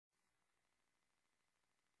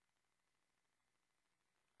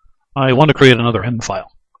I want to create another M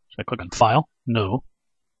file. So I click on File, New,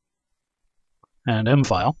 and M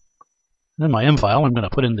file. And in my M file, I'm going to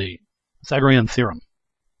put in the Pythagorean Theorem.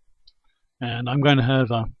 And I'm going to have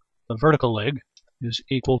the vertical leg is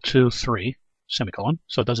equal to 3, semicolon,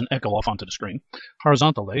 so it doesn't echo off onto the screen.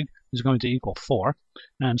 Horizontal leg is going to equal 4,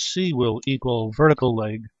 and C will equal vertical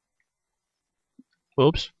leg,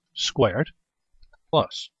 squared,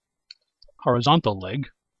 plus horizontal leg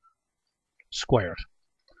squared.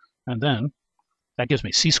 And then that gives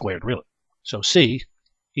me C squared, really. So C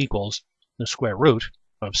equals the square root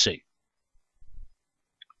of C.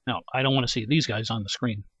 Now, I don't want to see these guys on the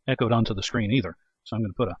screen, echoed onto the screen either, so I'm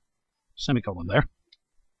going to put a semicolon there.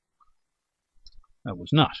 That was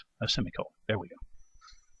not a semicolon. There we go.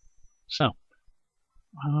 So,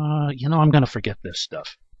 you know, I'm going to forget this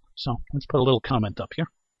stuff. So let's put a little comment up here.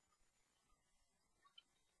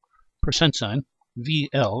 Percent sign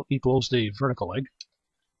VL equals the vertical leg.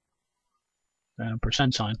 And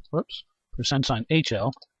percent sign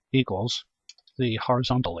HL equals the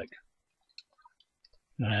horizontal leg.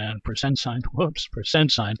 And percent sign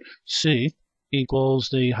C equals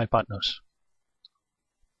the hypotenuse.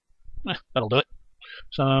 That'll do it.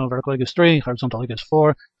 So vertical leg is 3, horizontal leg is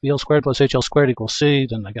 4, VL squared plus HL squared equals C.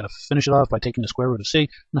 Then I got to finish it off by taking the square root of C and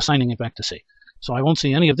assigning it back to C. So I won't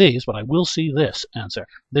see any of these, but I will see this answer.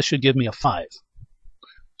 This should give me a 5.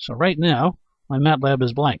 So right now, my Matlab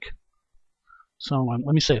is blank. So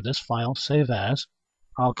let me save this file, save as.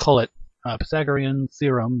 I'll call it Pythagorean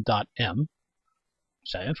Theorem.m.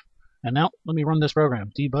 Save. And now let me run this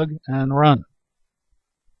program. Debug and run.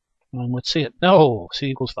 And let's see it. No, C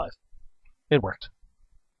equals 5. It worked.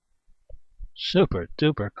 Super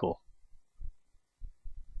duper cool.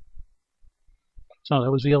 So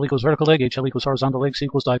that was VL equals vertical leg, HL equals horizontal leg, C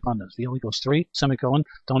equals the hypotenuse. VL equals 3, semicolon,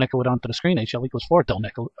 don't echo it onto the screen. HL equals 4, don't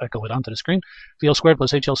echo it onto the screen. VL squared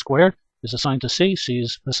plus HL squared is assigned to C. C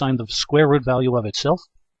is assigned the square root value of itself,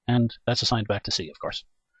 and that's assigned back to C, of course.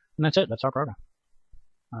 And that's it. That's our program.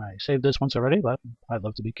 I saved this once already, but I'd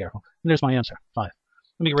love to be careful. And there's my answer, 5.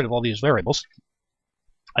 Let me get rid of all these variables.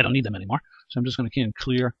 I don't need them anymore, so I'm just going to key in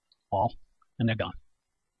clear all, and they're gone.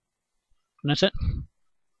 And that's it.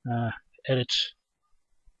 Edit,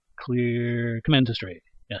 clear, command history.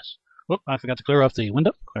 Yes. Whoop, I forgot to clear off the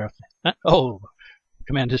window. Clear off the, oh,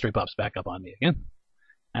 command history pops back up on me again.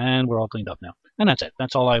 And we're all cleaned up now. And that's it.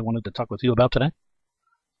 That's all I wanted to talk with you about today.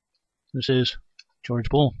 This is George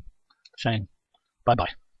Boole saying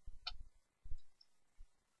bye-bye.